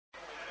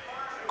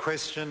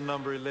Question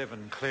number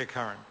 11, Clare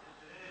Curran.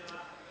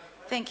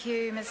 Thank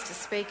you, Mr.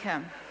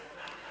 Speaker.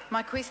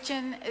 My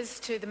question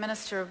is to the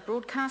Minister of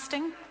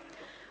Broadcasting.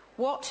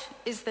 What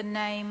is the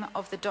name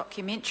of the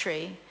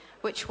documentary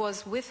which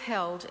was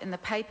withheld in the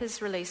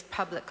papers released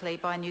publicly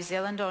by New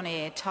Zealand On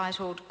Air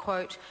titled,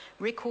 quote,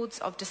 Records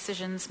of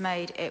Decisions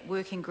Made at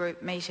Working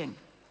Group Meeting?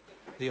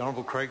 The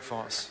Honourable Craig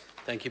Foss.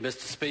 Thank you,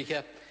 Mr.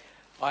 Speaker.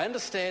 I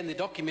understand the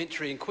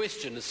documentary in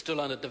question is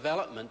still under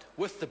development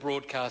with the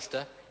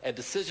broadcaster and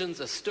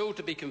decisions are still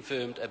to be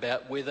confirmed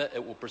about whether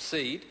it will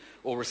proceed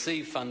or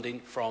receive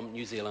funding from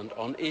New Zealand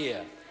On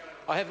Air.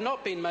 I have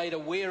not been made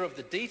aware of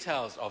the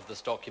details of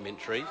this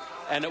documentary,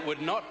 and it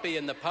would not be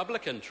in the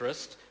public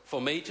interest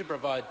for me to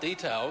provide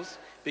details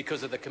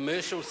because of the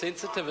commercial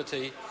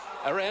sensitivity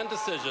around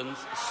decisions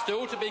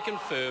still to be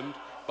confirmed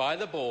by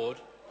the board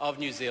of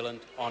New Zealand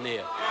On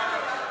Air.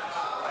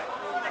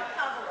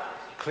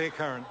 Clare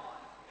Curran.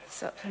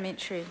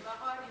 Supplementary.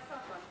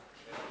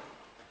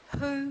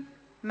 Who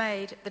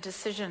made the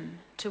decision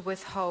to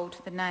withhold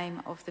the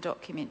name of the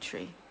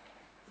documentary?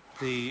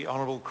 The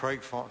Honourable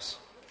Craig Foss.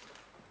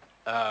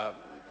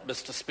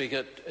 Mr.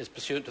 Speaker, as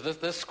pursuant to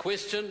this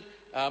question,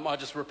 I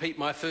just repeat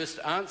my first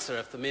answer.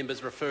 If the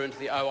member's referring to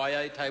the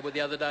OIA table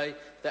the other day,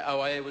 the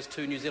OIA was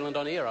to New Zealand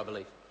On Air, I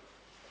believe.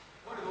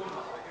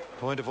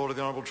 Point of order,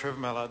 the Honourable Trevor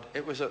Mallard.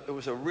 It was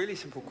a really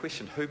simple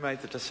question. Who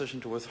made the decision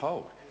to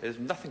withhold? It has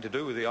nothing to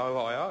do with the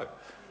OIO.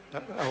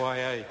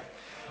 OIA.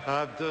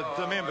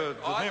 The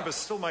member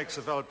still makes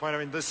a valid point. I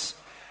mean, this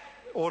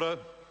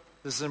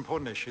is an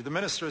important issue. The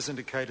Minister has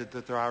indicated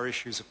that there are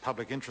issues of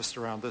public interest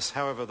around this.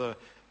 However, the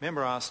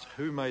member asked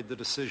who made the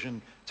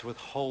decision to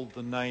withhold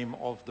the name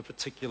of the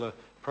particular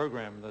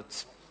program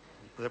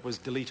that was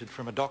deleted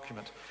from a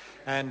document.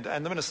 And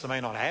the Minister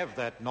may not have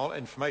that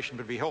information,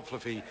 but it would be helpful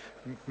if he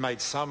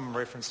made some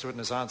reference to it in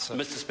his answer.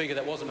 Mr. Speaker,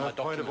 that wasn't my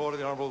document. Point of order,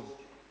 the Honourable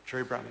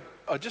Cherry Brown.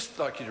 I'd just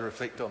like you to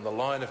reflect on the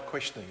line of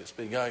questioning that's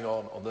been going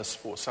on this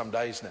for some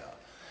days now.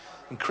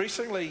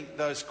 Increasingly,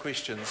 those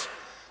questions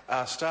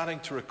are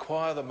starting to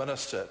require the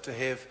Minister to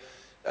have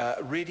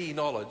ready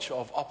knowledge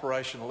of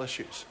operational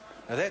issues.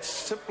 Now, that's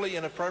simply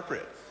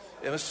inappropriate.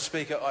 Mr.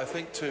 Speaker, I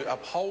think to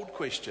uphold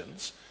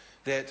questions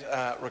that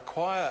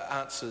require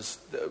answers,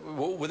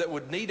 that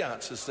would need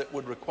answers, that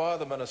would require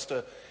the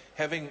Minister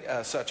having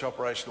such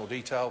operational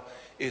detail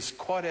is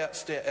quite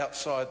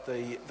outside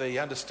the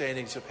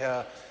understandings of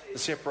how the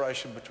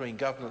separation between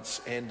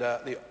governance and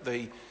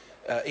the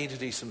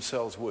entities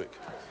themselves work.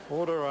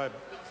 Order.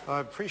 I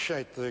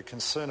appreciate the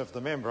concern of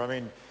the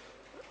member.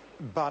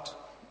 But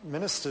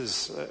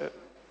ministers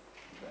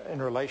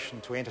in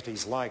relation to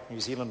entities like New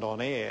Zealand On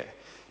Air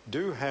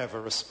do have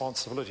a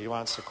responsibility to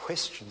answer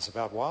questions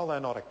about, while they're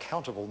not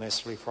accountable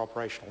necessarily for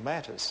operational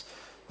matters,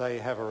 they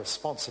have a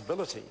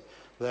responsibility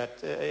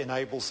that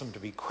enables them to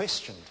be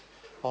questioned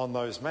on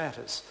those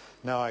matters.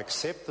 Now, I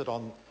accept that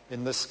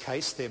in this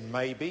case the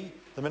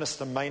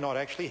Minister may not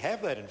actually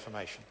have that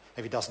information.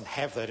 If he doesn't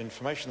have that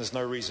information, there's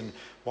no reason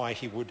why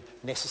he would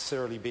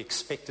necessarily be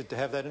expected to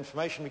have that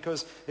information,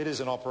 because it is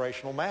an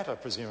operational matter,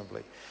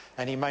 presumably.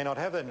 And he may not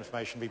have that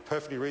information. It would be a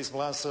perfectly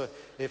reasonable answer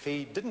if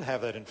he didn't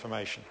have that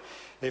information.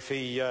 If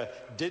he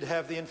did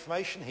have the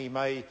information, he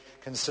may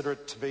consider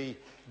it to be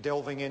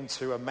delving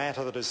into a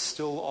matter that is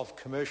still of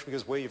commercial,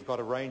 because where you've got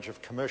a range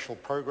of commercial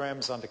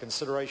programs under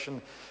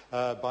consideration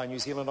by New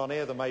Zealand On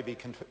Air, there may be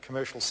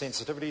commercial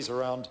sensitivities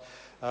around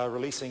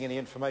releasing any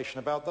information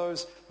about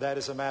those. That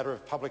is a matter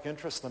of public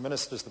interest. The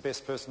Minister is the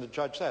best person to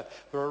judge that.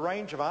 There are a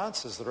range of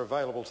answers that are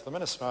available to the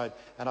Minister,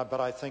 but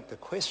I think the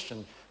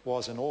question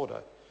was in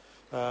order.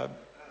 The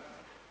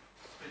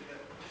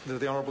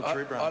Honourable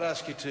Cherry Brown. I'd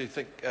ask you to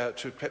think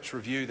to perhaps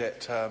review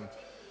that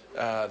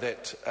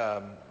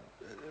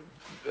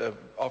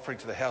offering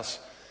to the House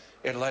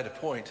at a later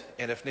point,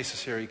 and if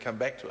necessary come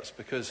back to us,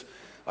 because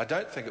I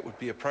don't think it would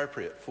be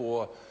appropriate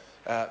for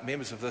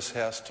members of this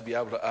House to be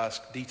able to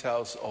ask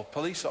details of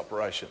police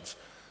operations,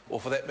 or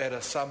for that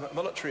matter some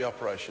military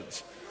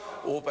operations,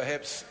 or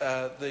perhaps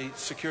the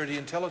Security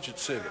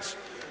Intelligence Service,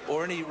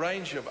 or any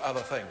range of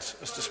other things,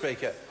 Mr.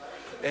 Speaker.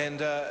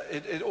 And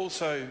it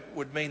also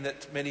would mean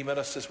that many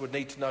ministers would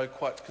need to know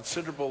quite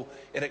considerable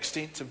and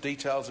extensive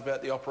details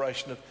about the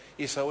operation of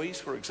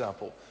SOEs, for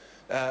example.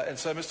 And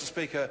so, Mr.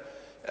 Speaker,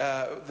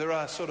 there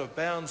are sort of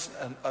bounds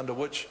under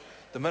which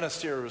the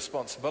ministerial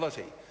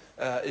responsibility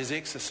is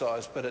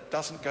exercised, but it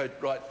doesn't go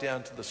right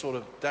down to the sort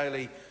of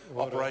daily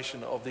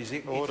operation of these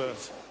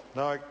entities.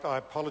 No, I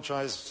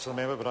apologise to the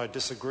member, but I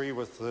disagree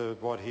with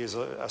what he is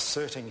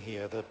asserting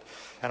here,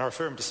 and I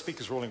refer him to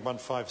Speaker's Ruling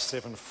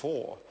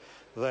 1574,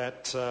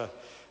 that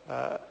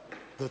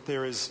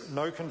there is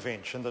no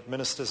convention that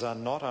ministers are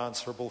not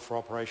answerable for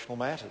operational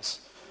matters.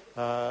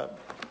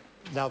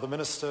 Now, the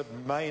Minister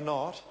may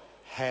not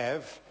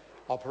have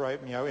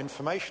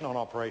information on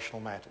operational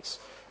matters,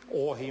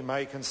 or he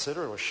may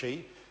consider, or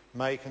she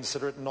may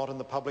consider it not in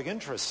the public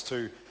interest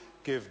to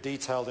give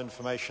detailed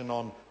information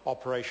on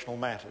operational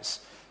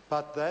matters.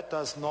 But that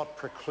does not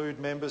preclude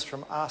members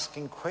from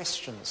asking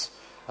questions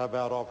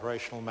about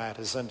operational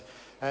matters. And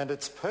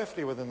it's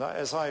perfectly within that,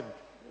 as I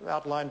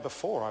outlined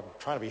before. I'm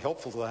trying to be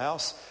helpful to the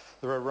House.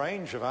 There are a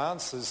range of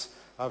answers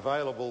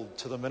available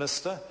to the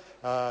Minister.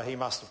 He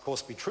must, of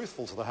course, be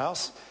truthful to the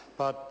House,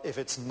 but if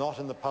it's not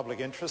in the public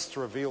interest to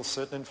reveal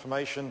certain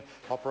information,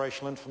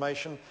 operational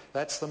information,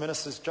 that's the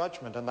Minister's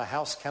judgment, and the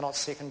House cannot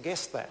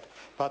second-guess that.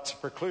 But to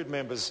preclude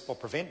members or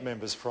prevent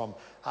members from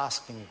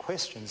asking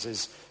questions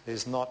is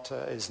not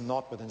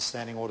within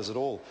standing orders at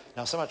all.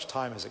 Now, so much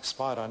time has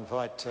expired. I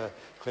invite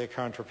Clare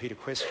Curran to repeat a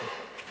question.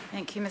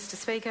 Thank you, Mr.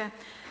 Speaker.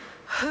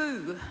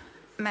 Who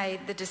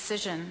made the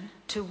decision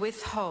to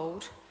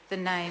withhold the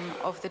name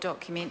of the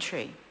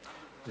documentary?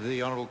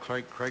 The Honourable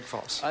Craig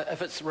Foss.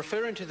 If it's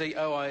referring to the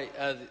OI,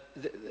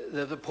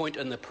 the point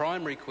in the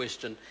primary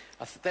question,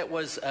 that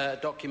was a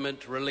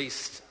document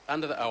released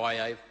under the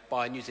OIA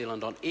by New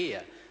Zealand On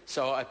Air.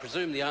 So I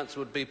presume the answer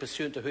would be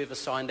pursuant to whoever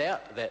signed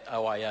out that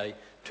OIA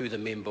to the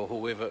member,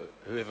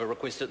 whoever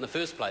requested it in the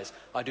first place.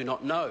 I do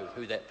not know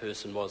who that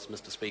person was,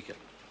 Mr. Speaker.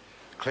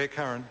 Clare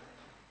Curran.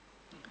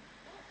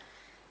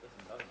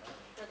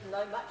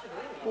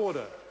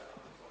 Order.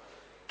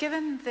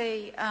 Given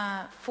the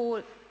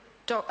four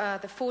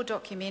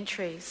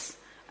documentaries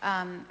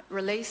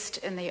released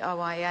in the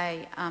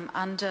OIA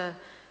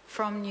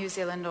from New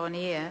Zealand On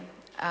Air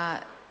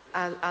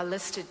are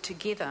listed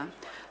together,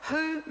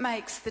 who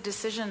makes the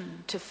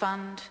decision to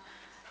fund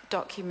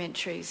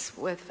documentaries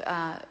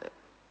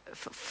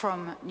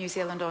from New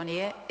Zealand On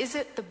Air? Is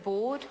it the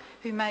board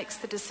who makes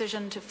the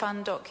decision to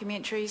fund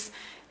documentaries?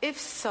 If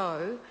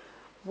so,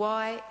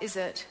 why is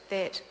it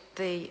that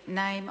the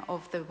name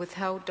of the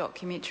withheld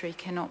documentary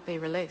cannot be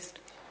released?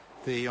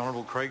 The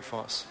Honourable Craig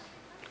Foss.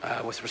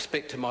 With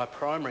respect to my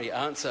primary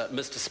answer,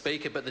 Mr.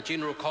 Speaker, but the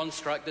general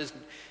construct is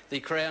the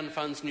Crown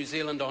funds New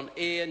Zealand On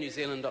Air,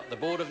 the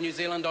Board of New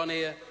Zealand On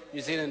Air.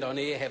 New Zealand On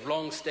Air have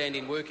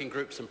long-standing working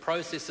groups and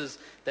processes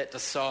that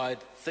decide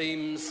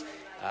themes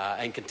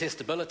and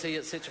contestability,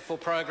 etc. for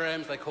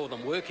programs. They call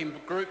them working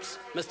groups,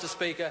 Mr.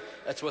 Speaker.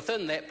 It's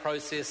within that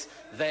process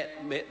that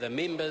the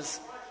members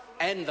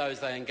and those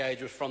they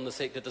engage with from the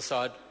sector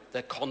decide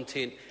the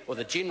content or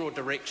the general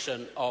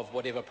direction of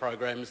whatever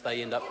programs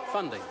they end up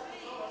funding.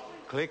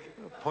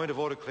 Point of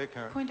order, Clare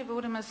Curran. Point of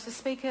order, Mr.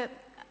 Speaker.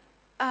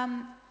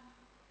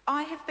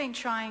 I have been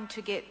trying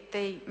to get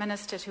the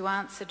Minister to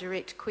answer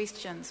direct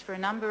questions for a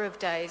number of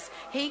days.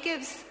 He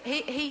gives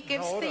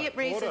the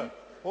reason...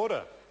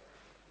 Order.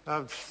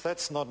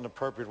 That's not an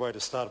appropriate way to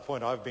start a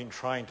point. I've been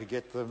trying to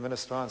get the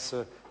Minister to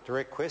answer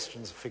direct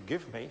questions.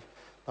 Forgive me,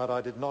 but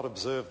I did not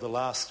observe the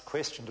last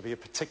question to be a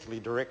particularly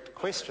direct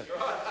question.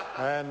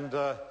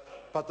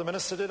 But the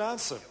Minister did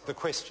answer the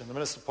question. The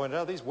Minister pointed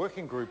out these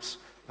working groups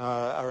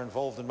are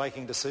involved in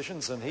making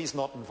decisions, and he's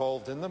not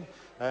involved in them.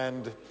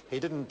 And he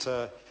didn't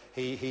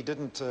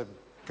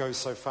go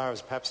so far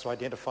as perhaps to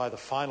identify the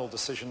final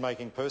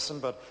decision-making person,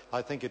 but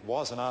I think it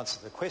was an answer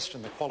to the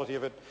question. The quality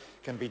of it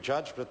can be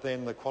judged, but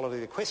then the quality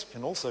of the question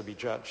can also be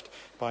judged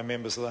by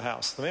members of the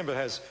House. The member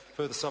has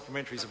further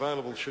supplementaries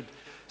available. Should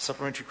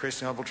supplementary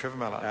question, Honourable Trevor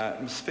Mallard.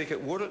 Mr. Speaker,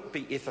 would it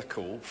be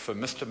ethical for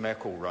Mr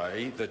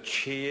McElroy, the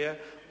chair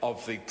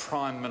of the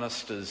Prime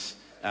Minister's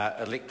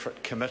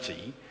electorate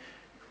committee,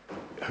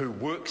 who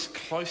works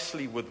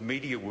closely with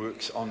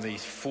MediaWorks on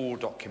these 4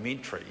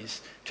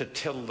 documentaries, to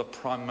tell the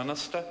Prime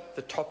Minister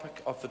the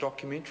topic of the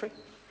documentary?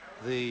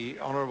 The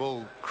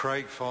Honourable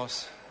Craig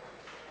Foss.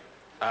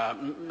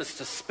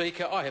 Mr.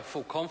 Speaker, I have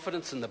full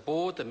confidence in the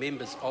board, the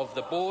members of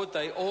the board.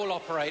 They all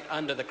operate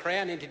under the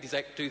Crown Entities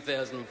Act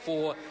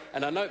 2004,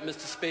 and I note,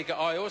 Mr. Speaker,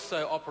 I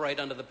also operate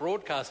under the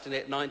Broadcasting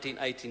Act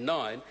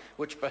 1989,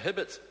 which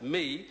prohibits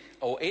me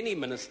or any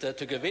minister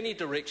to give any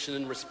direction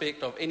in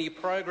respect of any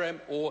program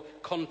or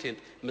content,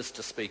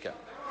 Mr. Speaker.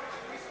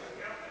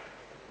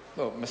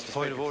 Well, Mr.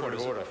 Point Speaker, of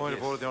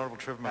order, the Honourable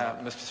Trevor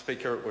Mallard. Mr.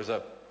 Speaker, it was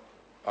I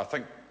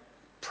think,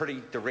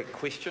 pretty direct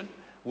question.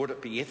 Would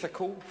it be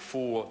ethical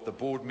for the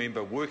board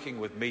member working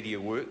with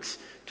MediaWorks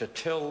to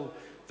tell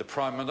the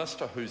Prime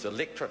Minister, whose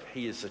electorate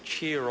he is the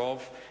chair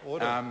of, the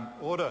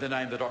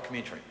name of the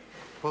documentary?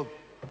 Well,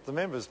 the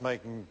member's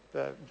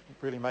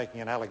really making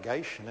an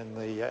allegation in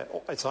the...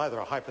 it's either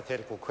a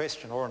hypothetical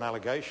question or an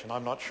allegation,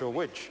 I'm not sure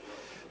which.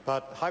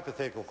 But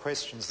hypothetical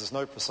questions, there's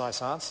no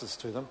precise answers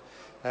to them,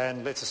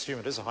 and let's assume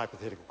it is a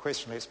hypothetical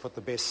question. Let's put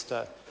the best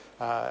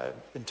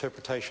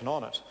interpretation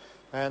on it.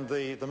 And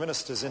the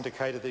Minister's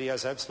indicated that he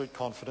has absolute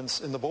confidence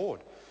in the board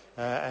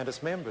and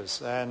its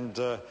members, and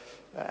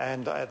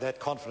that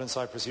confidence,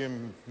 I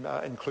presume,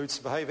 includes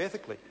to behave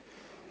ethically.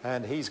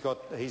 And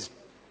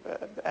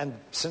and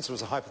since it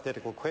was a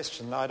hypothetical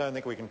question, I don't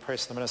think we can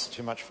press the Minister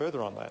too much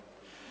further on that.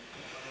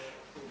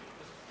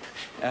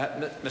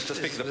 Mr.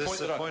 Speaker, the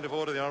point of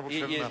order, the Honourable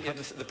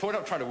Trevor. The point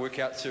I'm trying to work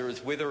out, sir,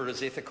 is whether it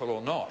is ethical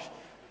or not.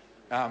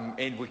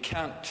 And we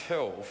can't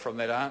tell from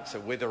that answer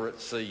whether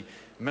it's the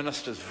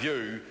Minister's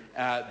view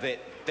that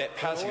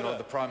passing on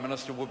the Prime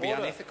Minister would be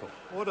unethical.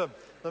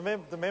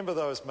 The member,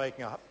 though, is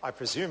making, I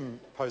presume,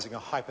 posing a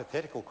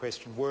hypothetical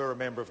question, were a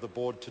member of the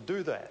board to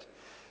do that.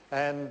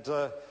 And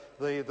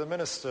the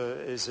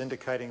Minister is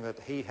indicating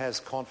that he has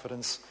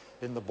confidence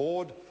in the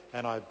board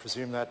and I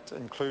presume that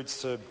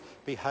includes to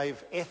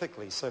behave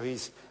ethically. So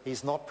he's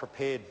not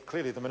prepared.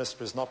 Clearly, the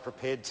minister is not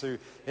prepared to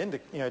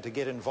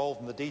get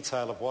involved in the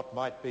detail of what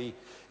might be,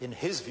 in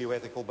his view,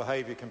 ethical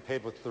behaviour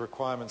compared with the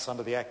requirements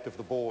under the Act of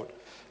the board.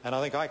 And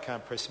I think I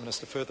can't press the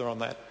minister further on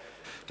that.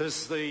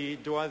 Is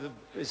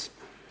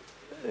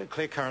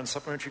Clare Curran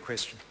supplementary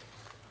question?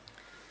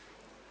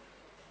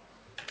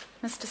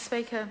 Mr.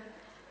 Speaker,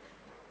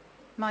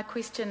 my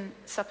question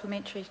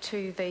supplementary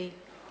to the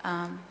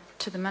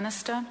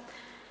minister.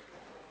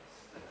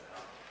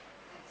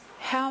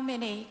 How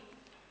many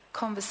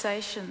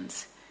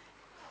conversations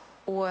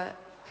or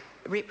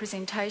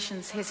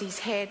representations has he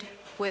had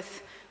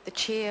with the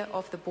chair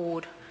of the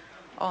board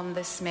on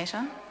this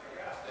matter?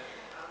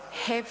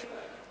 Have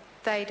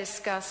they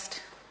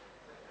discussed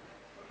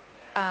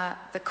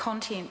the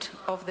content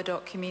of the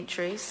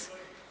documentaries?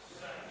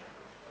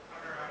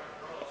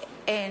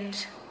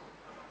 And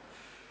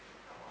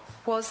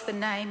was the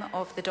name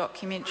of the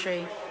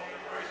documentary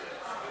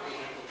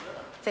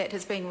that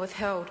has been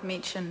withheld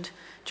mentioned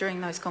during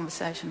those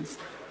conversations?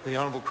 The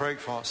Honourable Craig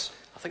Foss.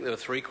 I think there were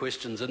 3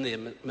 questions in there,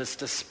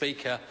 Mr.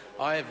 Speaker.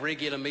 I have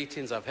regular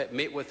meetings. I've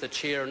met with the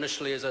chair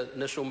initially as an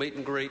initial meet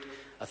and greet.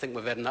 I think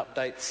we've had an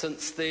update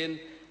since then.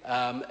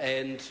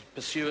 And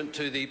pursuant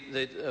to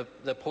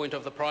the point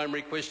of the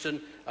primary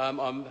question,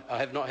 I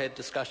have not had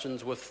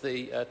discussions with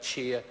the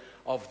chair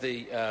of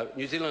the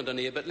New Zealand On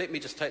Air, but let me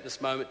just take this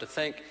moment to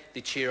thank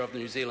the chair of the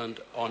New Zealand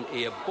On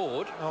Air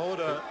board.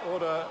 Order.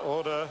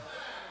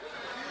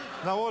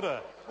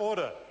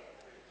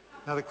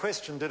 Now the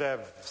question did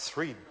have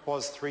three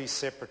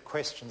separate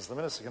questions. The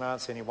minister can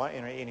answer any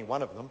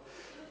one of them.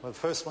 Well, the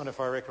first one, if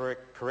I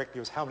recollect correctly,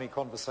 was how many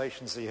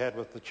conversations he had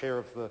with the chair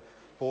of the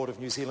board of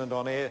New Zealand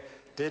On Air.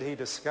 Did he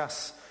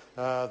discuss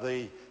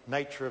the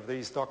nature of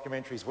these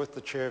documentaries with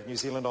the chair of New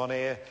Zealand On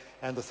Air?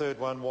 And the third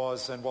one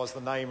was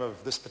the name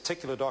of this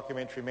particular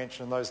documentary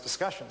mentioned in those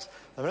discussions?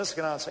 The minister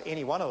can answer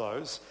any one of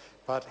those,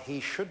 but he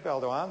should be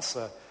able to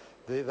answer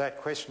that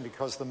question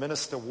because the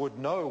minister would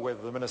know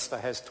whether the minister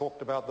has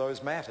talked about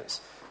those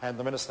matters, and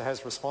the minister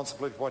has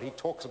responsibility for what he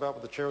talks about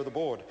with the chair of the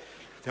board.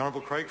 The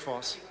Honourable Craig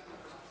Foss.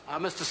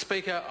 Mr.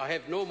 Speaker, I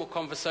have normal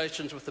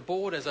conversations with the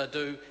board, as I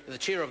do the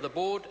chair of the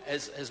board,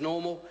 as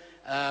normal,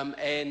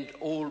 and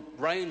all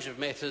range of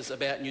matters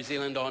about New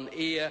Zealand On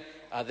Air.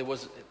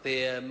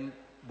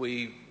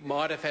 We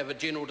might have a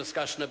general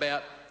discussion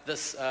about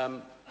this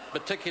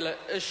particular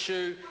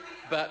issue,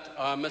 but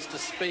Mr.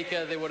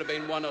 Speaker, there would have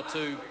been 1 or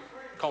 2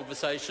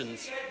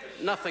 conversations,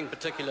 nothing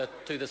particular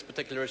to this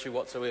particular issue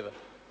whatsoever.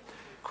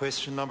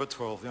 Question number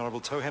 12, the Honourable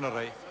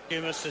Tauhenare. Thank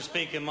you, Mr.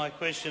 Speaker. My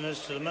question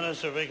is to the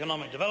Minister of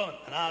Economic Development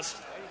and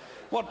asks,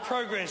 what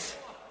progress